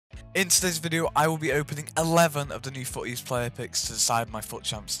In today's video, I will be opening 11 of the new FUTTIES Player Picks to decide my FUT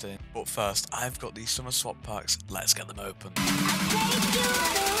Champs team. But first, I've got these summer swap packs. Let's get them open.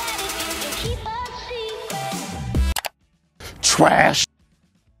 Trash.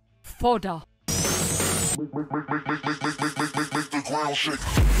 Fodder.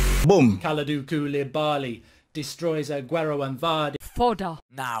 Boom. Kalidou Koulibaly destroys Aguero and Vardy. Fodder.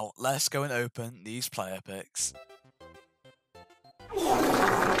 Now, let's go and open these player picks.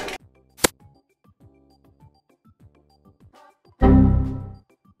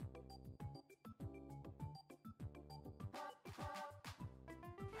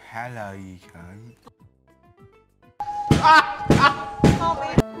 Hello, you guys.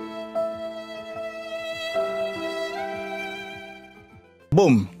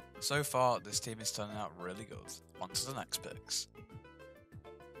 Boom. So far, this team is turning out really good. On to the next picks.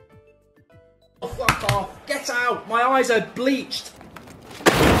 Oh, fuck off! Get out! My eyes are bleached!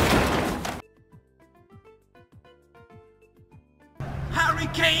 Harry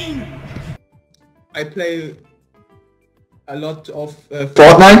Kane! I play a lot of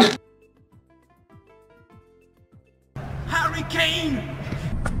Fortnite. Harry Kane!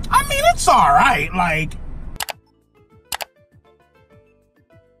 I mean, it's alright, like...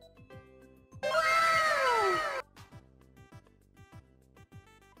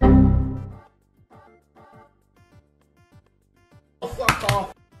 Oh, fuck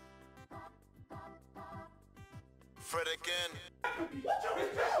off! Fred again.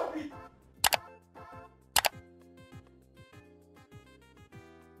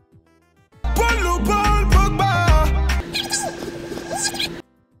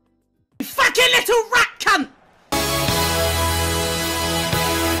 You fucking little rat cunt!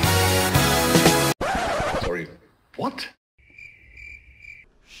 Sorry. What?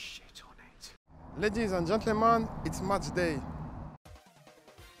 Shit on it. Ladies and gentlemen, it's match day.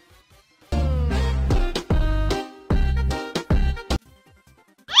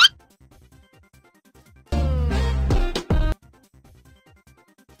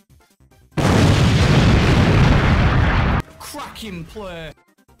 Cracking play.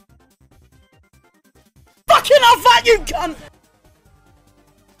 Fucking off that, you cunt!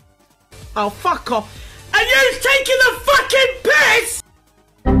 Oh, fuck off. Are you taking the fucking piss?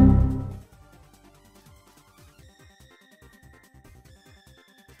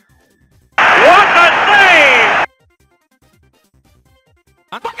 What a save!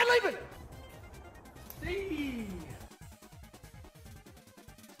 I'm fucking leaving! See.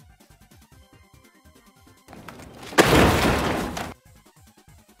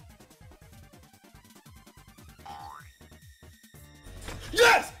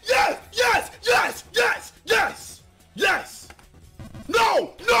 Yes! Yes! Yes! Yes! Yes! Yes! Yes!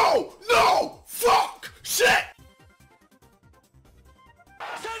 No! No! No! Fuck! Shit!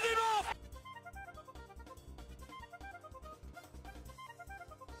 Send him off!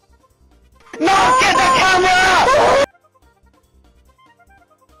 No! Get the camera!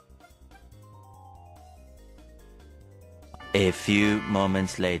 A few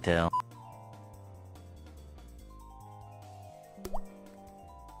moments later.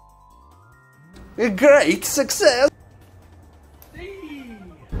 A great success.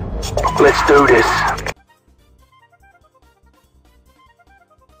 Let's do this.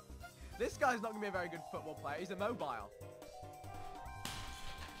 This guy's not going to be a very good football player, he's a mobile.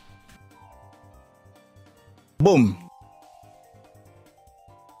 Boom.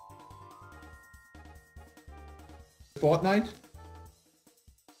 Fortnite.